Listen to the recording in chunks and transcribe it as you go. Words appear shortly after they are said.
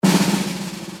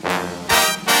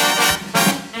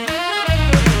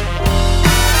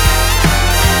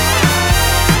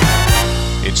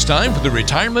time for the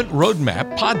Retirement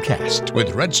Roadmap Podcast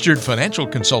with registered financial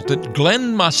consultant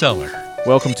Glenn Mosseller.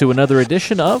 Welcome to another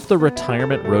edition of the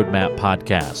Retirement Roadmap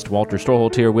Podcast. Walter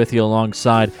Storholt here with you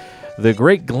alongside the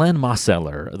great Glenn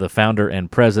Mosseller, the founder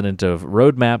and president of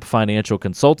Roadmap Financial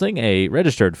Consulting, a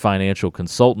registered financial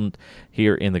consultant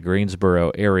here in the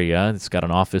Greensboro area. It's got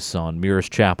an office on Muirs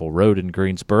Chapel Road in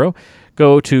Greensboro.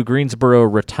 Go to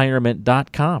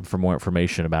greensbororetirement.com for more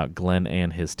information about Glenn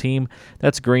and his team.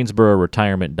 That's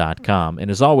greensbororetirement.com.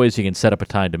 And as always, you can set up a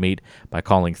time to meet by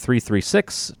calling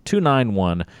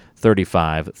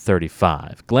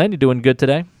 336-291-3535. Glenn, you doing good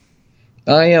today?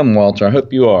 I am, Walter. I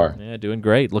hope you are. Yeah, doing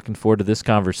great. Looking forward to this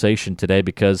conversation today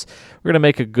because we're going to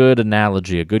make a good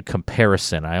analogy, a good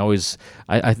comparison. It's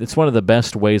one of the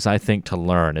best ways, I think, to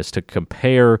learn is to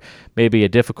compare maybe a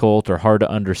difficult or hard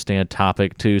to understand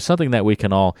topic to something that we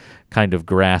can all kind of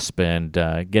grasp and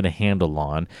get a handle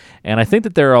on. And I think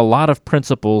that there are a lot of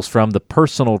principles from the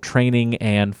personal training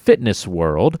and fitness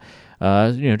world,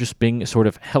 just being sort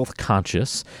of health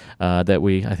conscious, that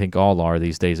I think all are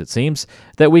these days, it seems,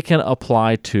 that we can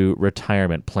apply to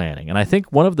retirement planning. And I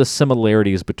think one of the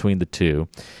similarities between the two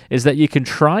is that you can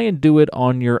try and do it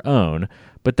on your own,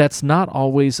 but that's not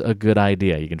always a good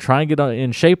idea. You can try and get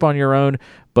in shape on your own,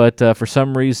 but for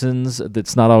some reasons,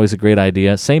 that's not always a great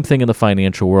idea. Same thing in the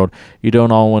financial world. You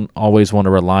don't always want to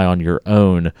rely on your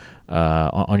own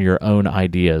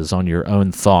ideas, on your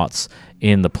own thoughts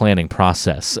in the planning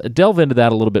process. Delve into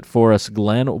that a little bit for us,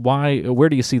 Glenn. Where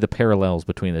do you see the parallels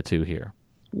between the two here?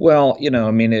 Well,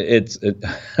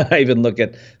 I even look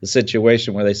at the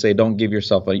situation where they say don't give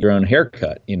yourself your own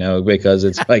haircut, because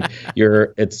it's like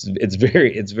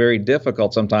it's very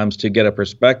difficult sometimes to get a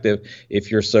perspective if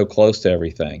you're so close to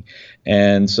everything.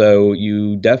 And so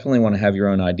you definitely want to have your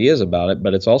own ideas about it,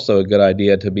 but it's also a good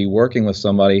idea to be working with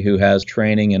somebody who has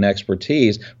training and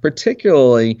expertise,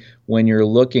 particularly when you're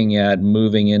looking at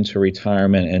moving into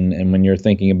retirement and when you're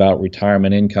thinking about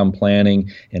retirement income planning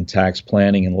and tax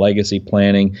planning and legacy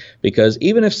planning, because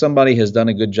even if somebody has done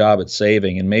a good job at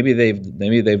saving and maybe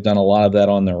they've done a lot of that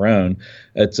on their own,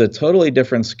 it's a totally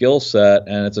different skill set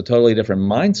and it's a totally different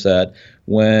mindset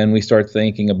when we start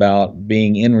thinking about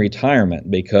being in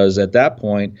retirement, because at that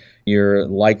point you're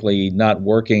likely not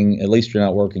working, at least you're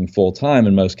not working full time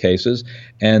in most cases.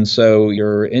 And so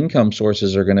your income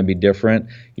sources are going to be different.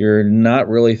 You're not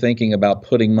really thinking about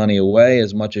putting money away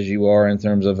as much as you are in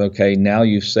terms of, okay, now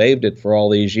you've saved it for all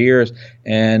these years,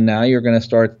 and now you're going to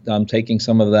start taking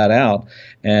some of that out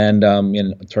and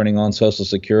turning on Social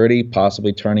Security,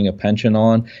 possibly turning a pension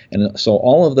on. And so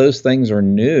all of those things are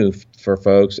new for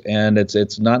folks, and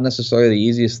it's not necessarily the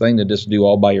easiest thing to just do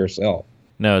all by yourself.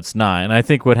 No, it's not. And I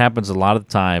think what happens a lot of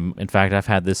the time, in fact, I've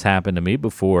had this happen to me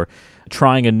before,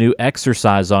 trying a new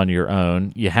exercise on your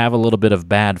own, you have a little bit of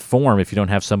bad form if you don't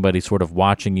have somebody sort of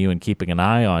watching you and keeping an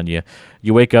eye on you.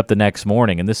 You wake up the next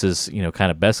morning, and this is,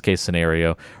 kind of best case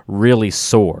scenario, really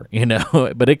sore,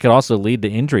 but it could also lead to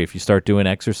injury if you start doing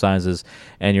exercises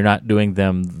and you're not doing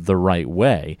them the right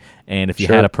way. And if you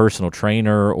had a personal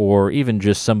trainer or even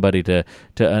just somebody to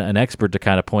an expert to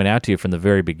kind of point out to you from the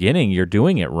very beginning, you're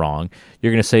doing it wrong,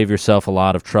 you're going to save yourself a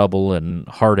lot of trouble and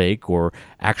heartache or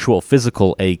actual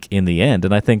physical ache in the end.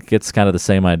 And I think it's kind of the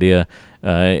same idea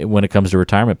when it comes to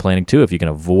retirement planning too. If you can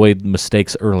avoid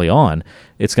mistakes early on,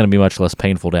 it's going to be much less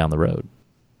painful down the road.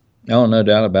 Oh, no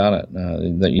doubt about it.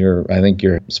 I think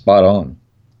you're spot on.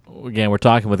 Again, we're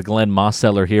talking with Glenn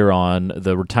Mosseller here on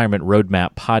the Retirement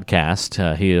Roadmap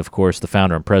Podcast. He, of course, the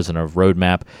founder and president of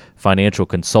Roadmap Financial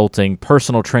Consulting,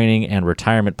 personal training, and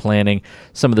retirement planning.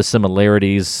 Some of the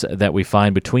similarities that we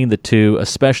find between the two,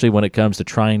 especially when it comes to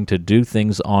trying to do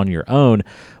things on your own,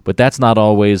 but that's not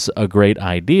always a great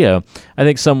idea. I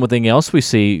think something else we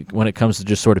see when it comes to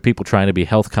just sort of people trying to be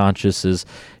health conscious is,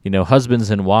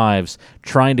 husbands and wives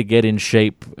trying to get in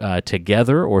shape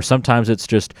together, or sometimes it's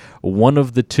just one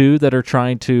of the two that are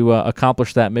trying to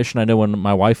accomplish that mission. I know when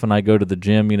my wife and I go to the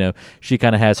gym, she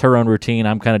kind of has her own routine.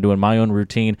 I'm kind of doing my own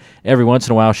routine. Every once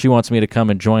in a while, she wants me to come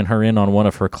and join her in on one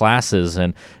of her classes,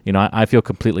 and I feel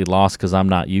completely lost because I'm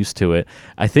not used to it.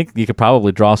 I think you could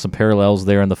probably draw some parallels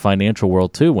there in the financial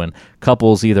world too, when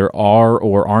couples either are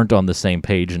or aren't on the same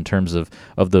page in terms of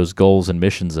those goals and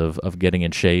missions of getting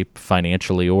in shape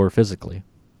financially or physically.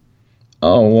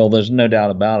 Oh, well, there's no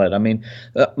doubt about it. I mean,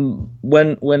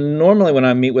 when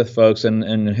I meet with folks and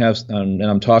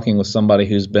I'm talking with somebody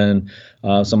who's done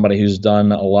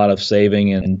a lot of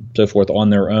saving and so forth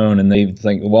on their own, and they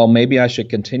think, well, maybe I should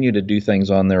continue to do things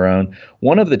on their own.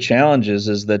 One of the challenges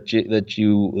is that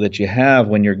you have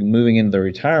when you're moving into the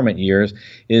retirement years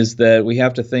is that we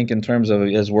have to think in terms of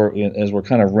as we're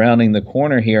kind of rounding the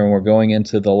corner here and we're going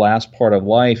into the last part of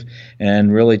life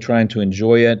and really trying to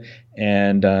enjoy it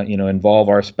and involve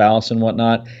our spouse and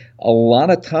whatnot. A lot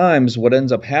of times what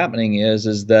ends up happening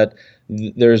is that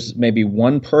there's maybe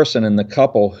one person in the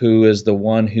couple who is the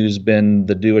one who's been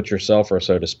the do-it-yourselfer,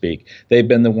 so to speak. They've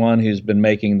been the one who's been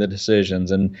making the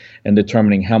decisions and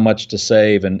determining how much to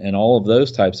save and all of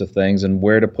those types of things and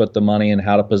where to put the money and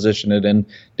how to position it in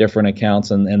different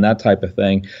accounts and that type of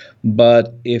thing.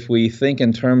 But if we think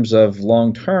in terms of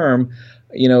long-term,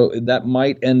 that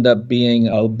might end up being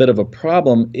a bit of a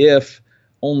problem if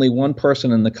only one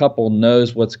person in the couple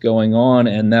knows what's going on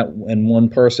and one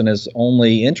person is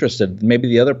only interested. Maybe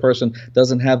the other person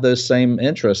doesn't have those same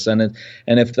interests. And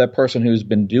if that person who's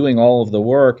been doing all of the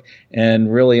work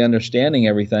and really understanding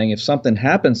everything, if something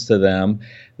happens to them,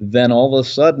 then all of a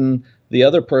sudden the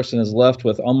other person is left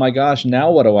with, oh my gosh, now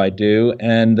what do I do?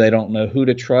 And they don't know who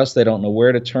to trust, they don't know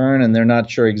where to turn, and they're not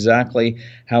sure exactly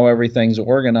how everything's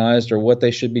organized or what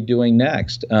they should be doing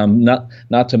next.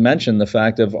 Not to mention the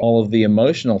fact of all of the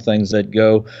emotional things that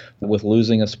go with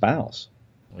losing a spouse.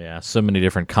 Yeah, so many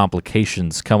different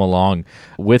complications come along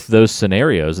with those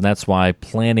scenarios, and that's why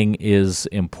planning is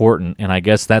important. And I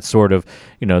guess that's sort of,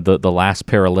 the last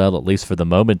parallel, at least for the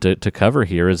moment, to cover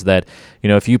here is that,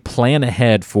 if you plan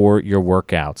ahead for your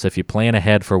workouts, if you plan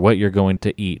ahead for what you're going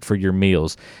to eat, for your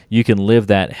meals, you can live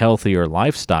that healthier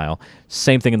lifestyle.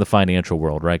 Same thing in the financial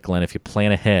world, right, Glenn? If you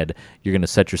plan ahead, you're going to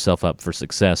set yourself up for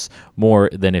success more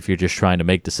than if you're just trying to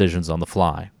make decisions on the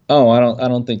fly. Oh, I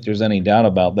don't think there's any doubt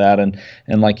about that. And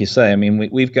like you say, I mean,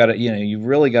 we've got to, you've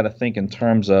really got to think in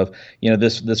terms of,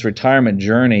 this retirement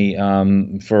journey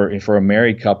for a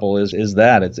married couple is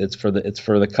that it's for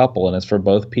the couple and it's for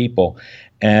both people.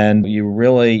 And you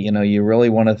really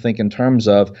want to think in terms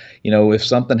of, if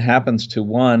something happens to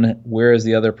one, where is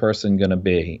the other person going to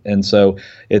be? And so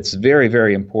it's very,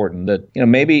 very important that,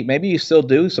 maybe you still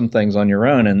do some things on your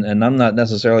own. And I'm not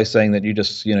necessarily saying that you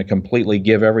just, completely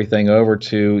give everything over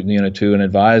to an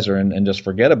advisor and just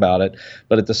forget about it.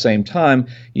 But at the same time,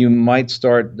 you might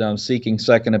start seeking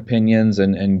second opinions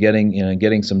and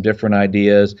getting some different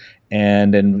ideas.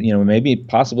 And maybe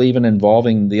possibly even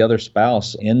involving the other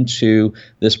spouse into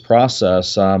this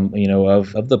process, of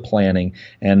the planning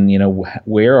and,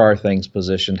 where are things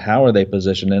positioned, how are they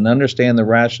positioned, and understand the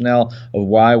rationale of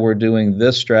why we're doing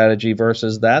this strategy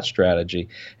versus that strategy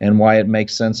and why it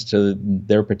makes sense to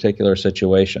their particular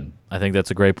situation. I think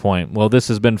that's a great point. Well, this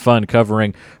has been fun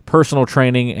covering personal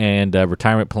training and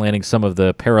retirement planning, some of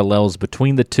the parallels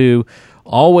between the two.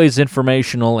 Always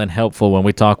informational and helpful when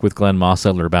we talk with Glenn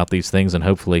Mosseller about these things, and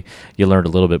hopefully you learned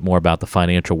a little bit more about the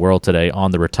financial world today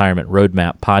on the Retirement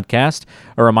Roadmap podcast.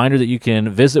 A reminder that you can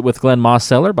visit with Glenn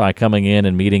Mosseller by coming in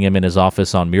and meeting him in his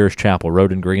office on Mears Chapel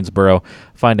Road in Greensboro.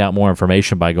 Find out more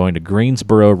information by going to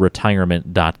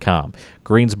greensbororetirement.com,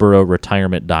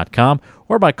 greensbororetirement.com,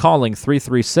 or by calling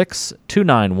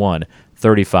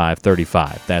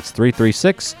 336-291-3535. That's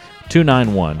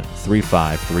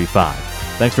 336-291-3535.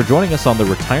 Thanks for joining us on the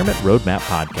Retirement Roadmap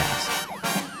podcast.